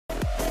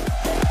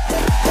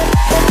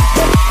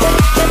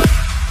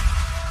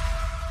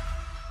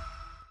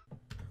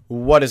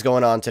What is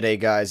going on today,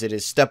 guys? It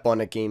is Step on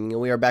It Gaming, and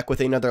we are back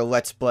with another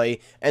Let's Play.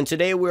 And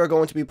today we are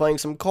going to be playing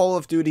some Call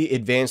of Duty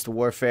Advanced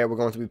Warfare. We're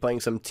going to be playing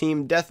some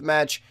Team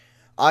Deathmatch.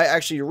 I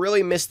actually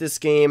really missed this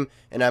game,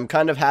 and I'm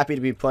kind of happy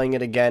to be playing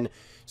it again.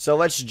 So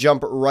let's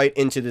jump right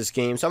into this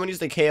game. So I'm going to use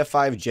the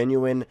KF5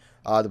 Genuine,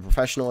 the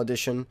Professional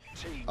Edition,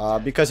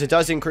 because it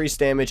does increase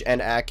damage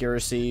and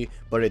accuracy,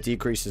 but it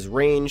decreases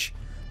range.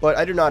 But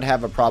I do not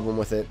have a problem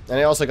with it, and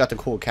I also got the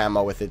cool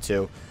camo with it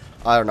too.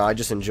 I don't know, I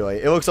just enjoy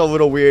it. It looks a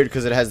little weird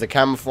because it has the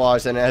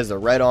camouflage and it has the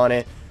red on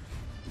it.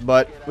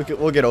 But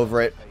we'll get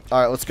over it.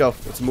 Alright, let's go.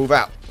 Let's move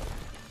out.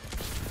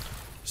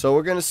 So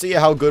we're going to see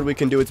how good we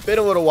can do. It's been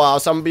a little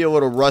while, so I'm going to be a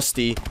little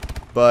rusty.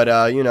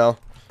 But, you know,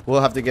 we'll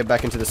have to get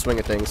back into the swing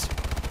of things.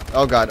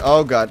 Oh, God.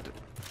 Oh, God.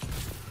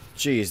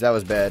 Jeez, that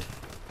was bad.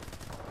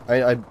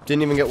 I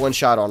didn't even get one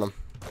shot on him.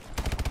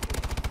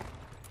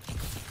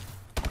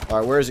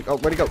 Alright, where is he? Oh,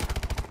 where'd he go?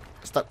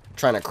 Stop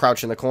trying to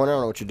crouch in the corner. I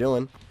don't know what you're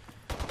doing.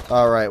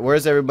 Alright,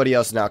 where's everybody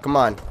else now? Come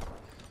on.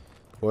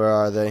 Where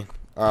are they?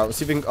 Alright, let's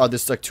see if we can... Oh,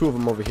 there's like two of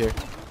them over here.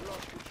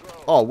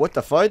 Oh, what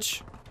the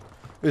fudge?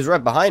 He was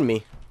right behind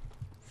me.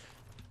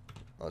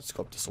 Let's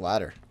go up this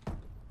ladder.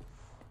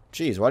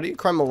 Jeez, why do you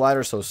climb a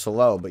ladder so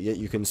slow, but yet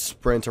you can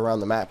sprint around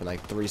the map in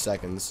like 3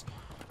 seconds?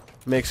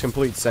 Makes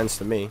complete sense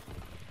to me.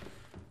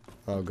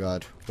 Oh,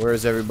 God. Where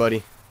is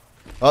everybody?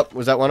 Oh,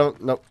 was that one of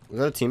them? Nope. Was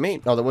that a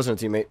teammate? No, that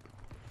wasn't a teammate.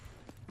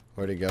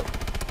 Where'd he go?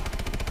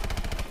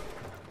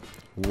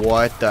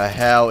 What the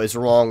hell is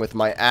wrong with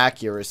my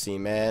accuracy,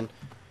 man?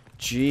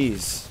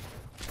 Jeez.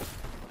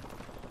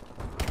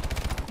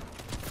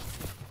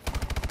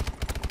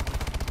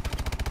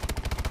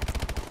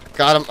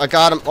 Got him. I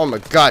got him. Oh my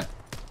God.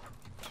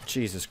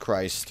 Jesus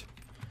Christ.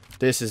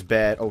 This is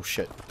bad. Oh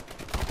shit.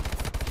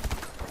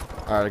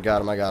 Alright, I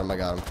got him. I got him. I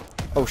got him.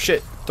 Oh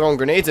shit. Throwing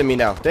grenades at me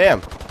now.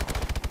 Damn.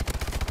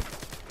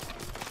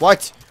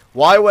 What?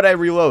 Why would I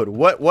reload?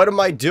 What am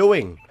I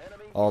doing?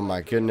 Oh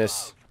my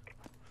goodness.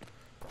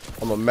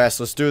 I'm a mess.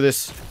 Let's do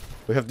this.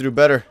 We have to do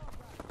better.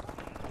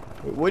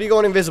 What are you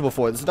going invisible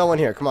for? There's no one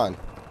here. Come on.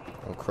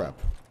 Oh, crap.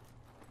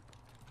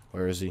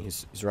 Where is he?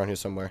 He's around here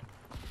somewhere.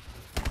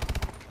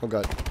 Oh,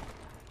 God.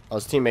 Oh,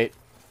 his teammate.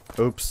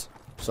 Oops.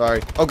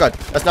 Sorry. Oh, God.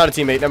 That's not a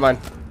teammate. Never mind.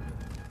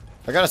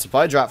 I got a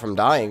supply drop from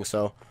dying,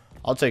 so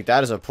I'll take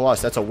that as a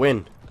plus. That's a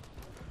win.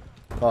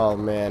 Oh,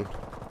 man.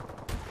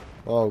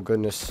 Oh,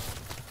 goodness.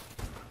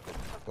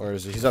 Where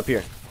is he? He's up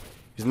here.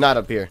 He's not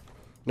up here.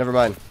 Never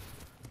mind.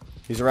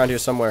 He's around here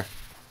somewhere.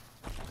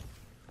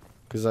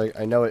 Because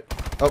I know it.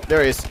 Oh,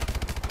 there he is.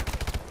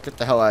 Get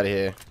the hell out of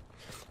here.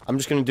 I'm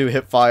just going to do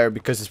hip fire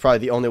because it's probably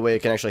the only way I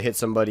can actually hit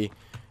somebody.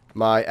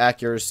 My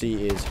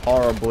accuracy is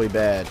horribly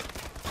bad.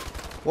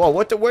 Whoa,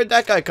 where'd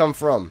that guy come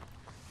from?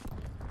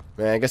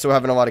 Man, I guess we're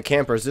having a lot of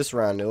campers this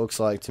round, it looks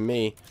like to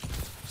me.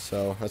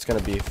 So, that's going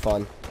to be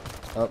fun.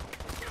 Oh.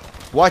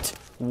 What?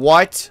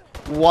 What?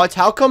 What?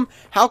 How come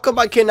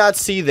I cannot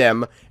see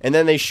them and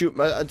then they shoot?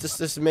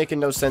 This is making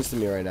no sense to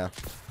me right now.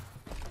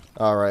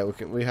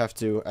 Alright, we have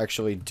to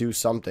actually do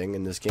something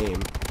in this game.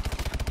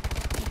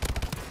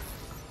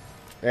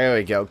 There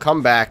we go.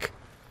 Come back.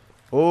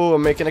 Oh,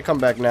 I'm making a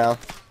comeback now.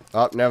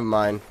 Oh, never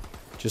mind.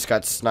 Just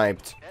got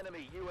sniped.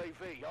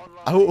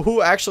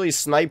 Who actually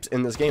sniped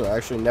in this game? I've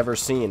actually never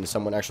seen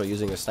someone actually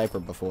using a sniper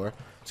before.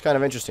 It's kind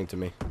of interesting to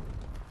me.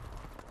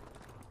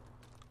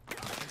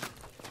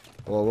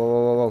 Whoa, whoa,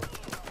 whoa, whoa, whoa.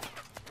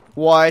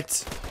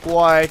 What?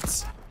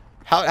 What?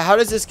 How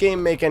does this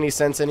game make any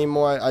sense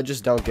anymore? I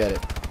just don't get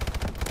it.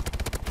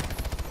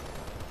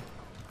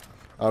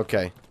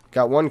 Okay.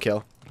 Got one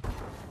kill.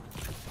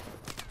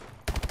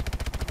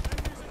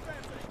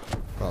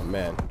 Oh,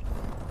 man.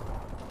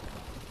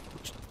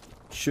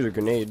 Shoot a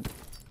grenade.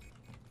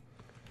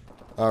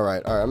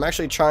 Alright, alright. I'm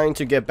actually trying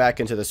to get back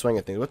into the swing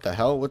of things. What the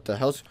hell? What the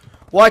hell's...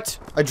 What?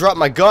 I dropped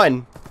my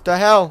gun. What the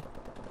hell?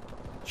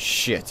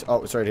 Shit.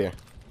 Oh, it's right here.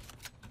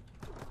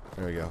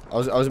 There we go. I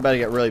was about to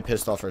get really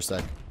pissed off for a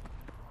sec.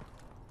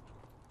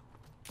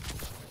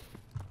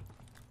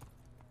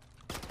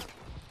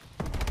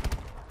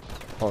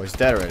 Oh, he's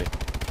dead already.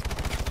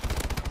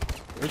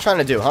 What are you trying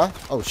to do, huh?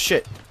 Oh,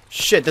 shit.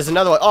 Shit, there's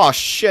another one. Oh,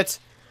 shit.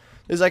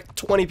 There's like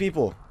 20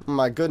 people. Oh,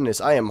 my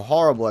goodness. I am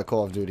horrible at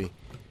Call of Duty.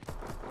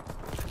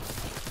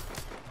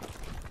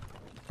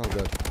 Oh,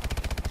 good.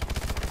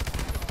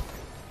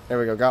 There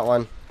we go. Got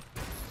one.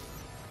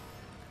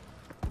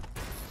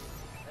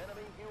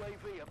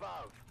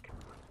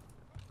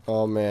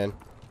 Oh, man.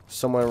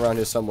 Somewhere around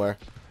here somewhere.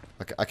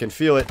 I can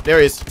feel it. There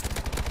he is.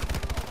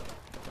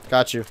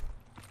 Got you.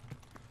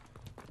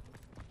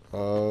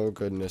 Oh,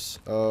 goodness.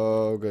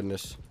 Oh,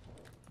 goodness.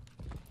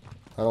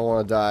 I don't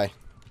want to die.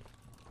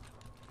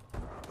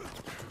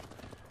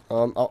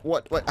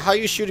 What? How are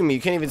you shooting me?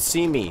 You can't even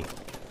see me.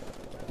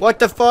 What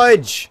the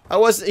fudge?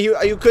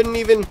 You couldn't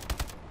even...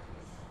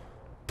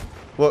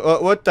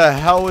 What the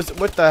hell was...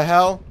 What the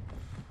hell?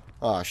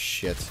 Oh,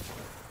 shit.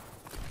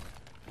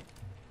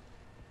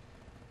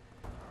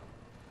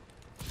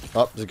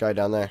 Oh, there's a guy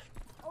down there.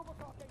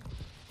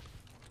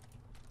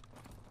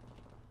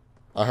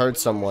 I heard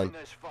someone.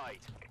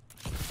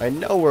 I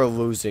know we're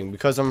losing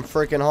because I'm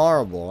freaking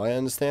horrible. I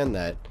understand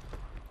that.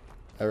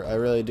 I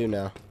really do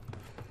now.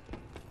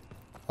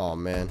 Oh,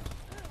 man.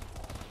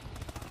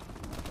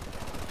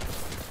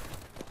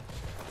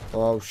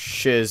 Oh,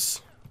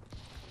 shiz.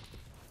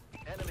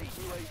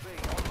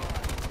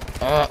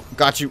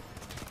 Got you.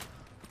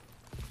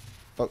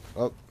 Oh,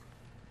 oh.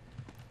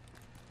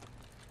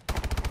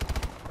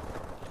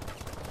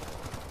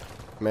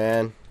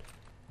 Man.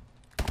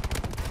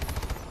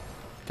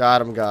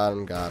 Got him, got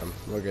him, got him.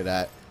 Look at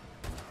that.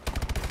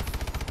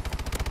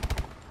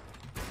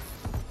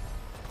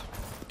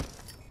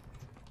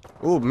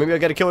 Ooh, maybe I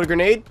got a kill with a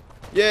grenade?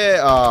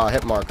 Yeah,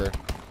 hit marker.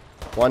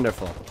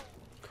 Wonderful.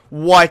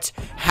 What?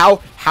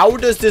 How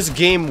does this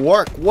game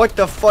work? What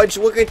the fudge?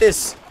 Look at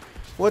this.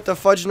 What the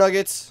fudge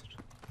nuggets?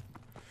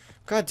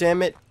 God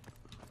damn it.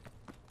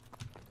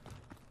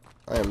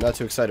 I am not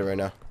too excited right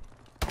now.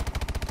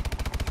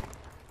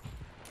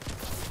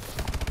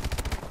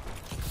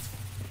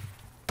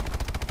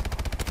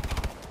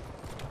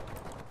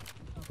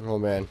 Oh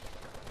man.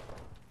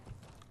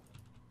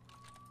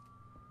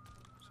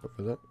 So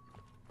for that.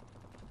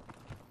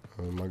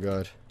 Oh my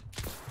god.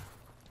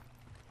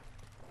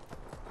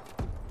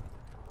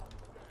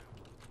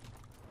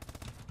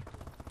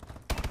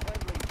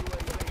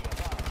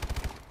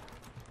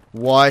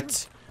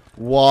 What?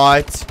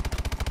 What?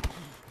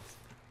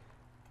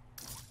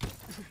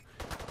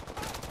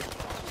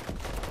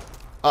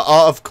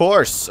 Of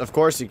course. Of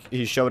course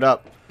he showed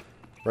up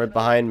right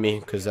behind me,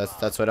 because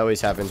that's what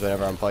always happens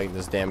whenever I'm playing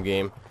this damn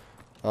game.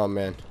 Oh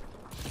man.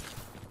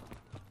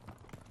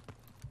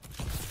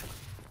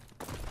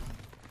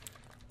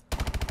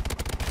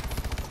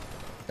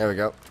 There we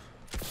go.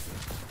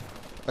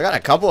 I got a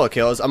couple of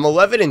kills. I'm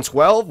 11 and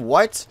 12.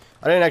 What?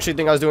 I didn't actually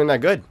think I was doing that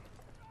good.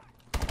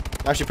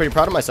 I'm actually pretty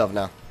proud of myself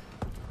now.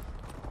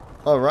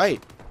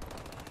 Alright.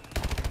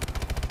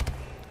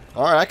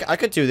 Alright, I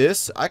could do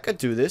this. I could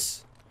do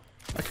this.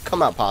 I could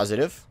come out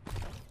positive.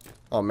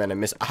 Oh man, I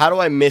missed. How do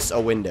I miss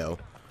a window?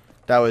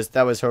 That was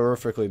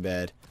horrifically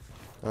bad.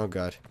 Oh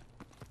god.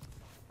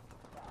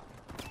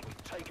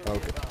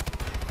 Okay.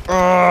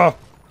 Oh!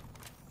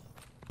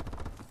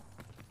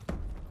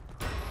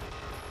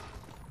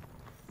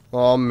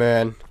 Oh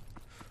man.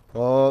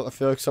 Oh, I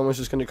feel like someone's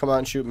just gonna come out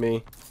and shoot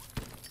me.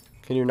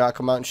 Can you not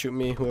come out and shoot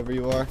me, whoever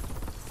you are?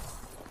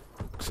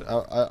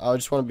 I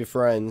just want to be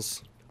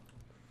friends.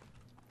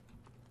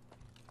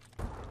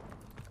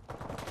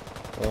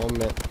 Oh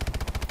man.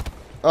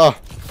 Oh.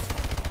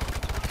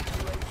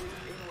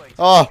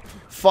 Oh,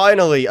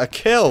 finally a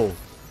kill.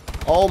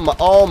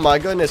 Oh my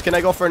goodness. Can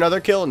I go for another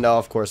kill? No,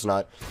 of course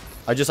not.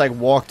 I just like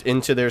walked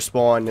into their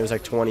spawn. There was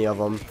like 20 of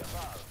them.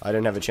 I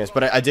didn't have a chance,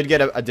 but I did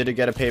get a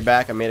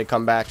payback. I made a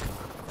comeback.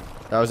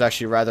 That was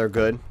actually rather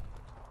good.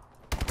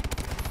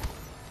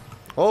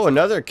 Oh,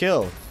 another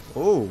kill.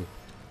 Ooh.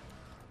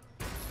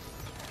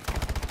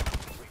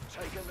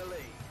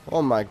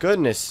 Oh my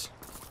goodness.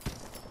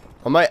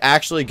 Am I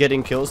actually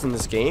getting kills in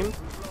this game?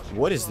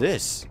 What is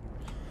this?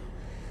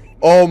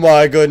 Oh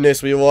my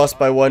goodness, we lost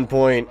by 1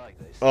 point.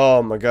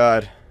 Oh my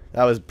god.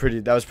 That was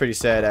pretty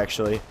sad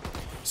actually.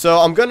 So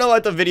I'm gonna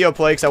let the video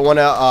play because I want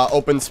to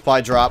open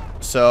supply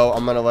drop. So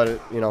I'm gonna let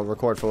it, you know,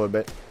 record for a little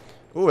bit.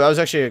 Ooh, that was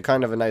actually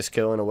kind of a nice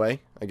kill in a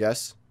way, I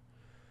guess.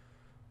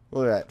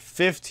 Look at that,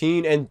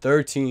 15 and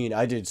 13.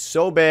 I did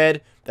so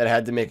bad that I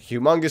had to make a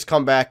humongous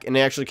comeback, and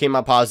they actually came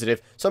out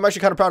positive. So I'm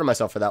actually kind of proud of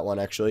myself for that one,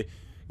 actually.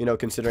 You know,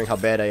 considering how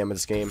bad I am at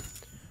this game.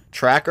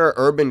 Tracker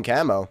Urban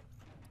Camo.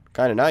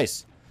 Kind of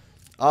nice.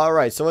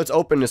 Alright, so let's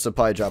open the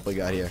supply drop we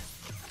got here.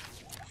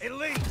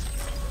 Elite.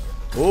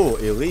 Ooh,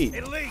 elite.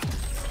 Elite.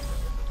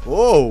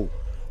 Whoa.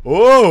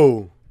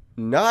 Whoa.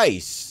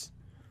 Nice.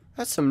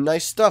 That's some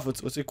nice stuff.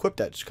 Let's equip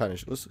that.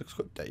 Let's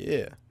equip that.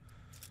 Yeah.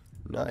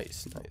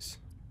 Nice, nice.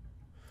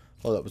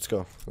 Hold up, let's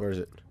go. Where is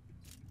it?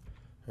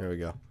 There we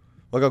go.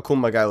 Look how cool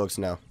my guy looks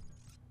now.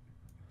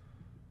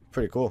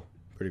 Pretty cool.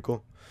 Pretty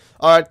cool.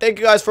 Alright, thank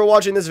you guys for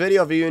watching this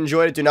video. If you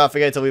enjoyed it, do not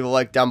forget to leave a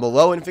like down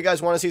below. And if you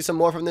guys want to see some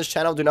more from this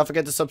channel, do not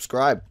forget to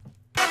subscribe.